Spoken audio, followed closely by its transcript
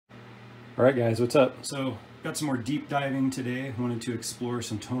All right, guys, what's up? So, got some more deep diving today. Wanted to explore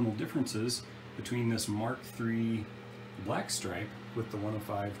some tonal differences between this Mark III black stripe with the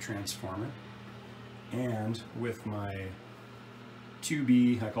 105 transformer and with my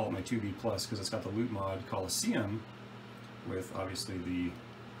 2B, I call it my 2B plus because it's got the loop mod Coliseum with obviously the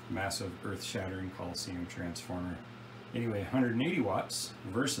massive earth-shattering Coliseum transformer. Anyway, 180 watts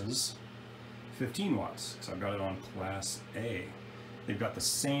versus 15 watts. So I've got it on class A. They've got the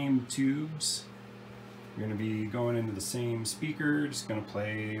same tubes. You're going to be going into the same speaker, just going to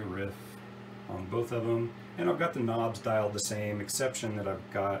play a riff on both of them. And I've got the knobs dialed the same, exception that I've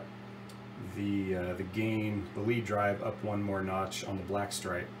got the gain, the lead drive up one more notch on the black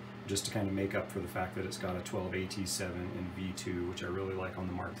stripe, just to kind of make up for the fact that it's got a 12 AT7 and V2, which I really like on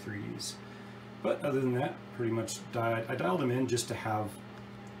the Mark IIIs. But other than that, pretty much I dialed them in just to have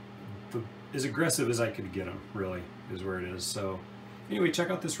as aggressive as I could get them, really, is where it is. So anyway, check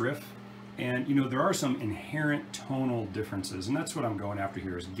out this riff. And you know, there are some inherent tonal differences, and that's what I'm going after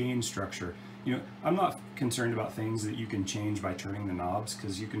here is gain structure. You know, I'm not concerned about things that you can change by turning the knobs,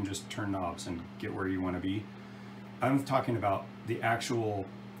 because you can just turn knobs and get where you want to be. I'm talking about the actual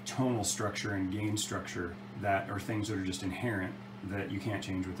tonal structure and gain structure that are things that are just inherent that you can't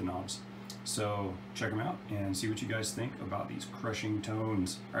change with the knobs. So check them out and see what you guys think about these crushing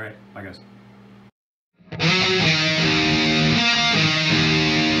tones. All right, bye guys.